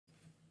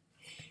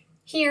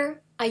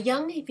Here, a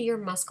young Veer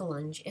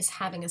muskellunge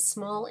is having a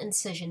small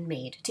incision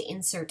made to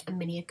insert a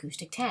mini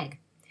acoustic tag.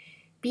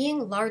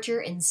 Being larger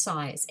in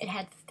size, it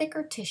had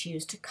thicker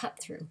tissues to cut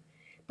through,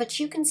 but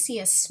you can see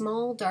a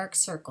small dark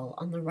circle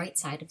on the right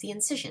side of the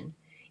incision,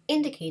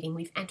 indicating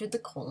we've entered the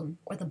colon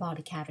or the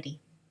body cavity.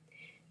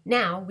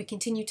 Now, we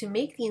continue to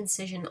make the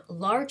incision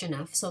large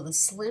enough so the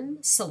slim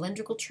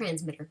cylindrical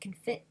transmitter can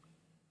fit.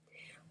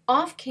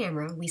 Off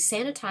camera, we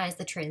sanitize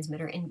the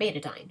transmitter in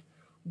betadine,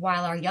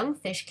 while our young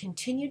fish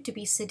continued to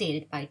be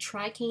sedated by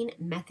trichine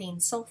methane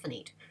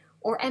sulfonate,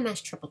 or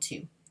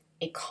MS222,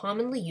 a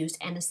commonly used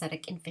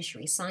anesthetic in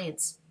fishery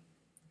science.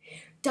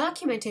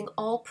 Documenting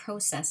all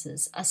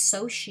processes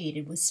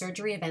associated with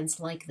surgery events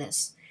like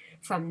this,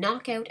 from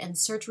knockout and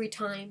surgery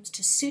times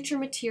to suture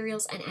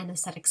materials and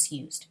anesthetics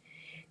used,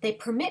 they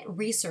permit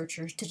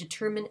researchers to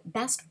determine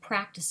best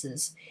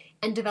practices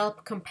and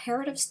develop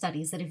comparative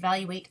studies that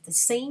evaluate the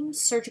same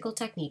surgical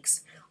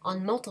techniques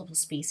on multiple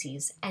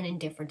species and in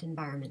different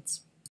environments.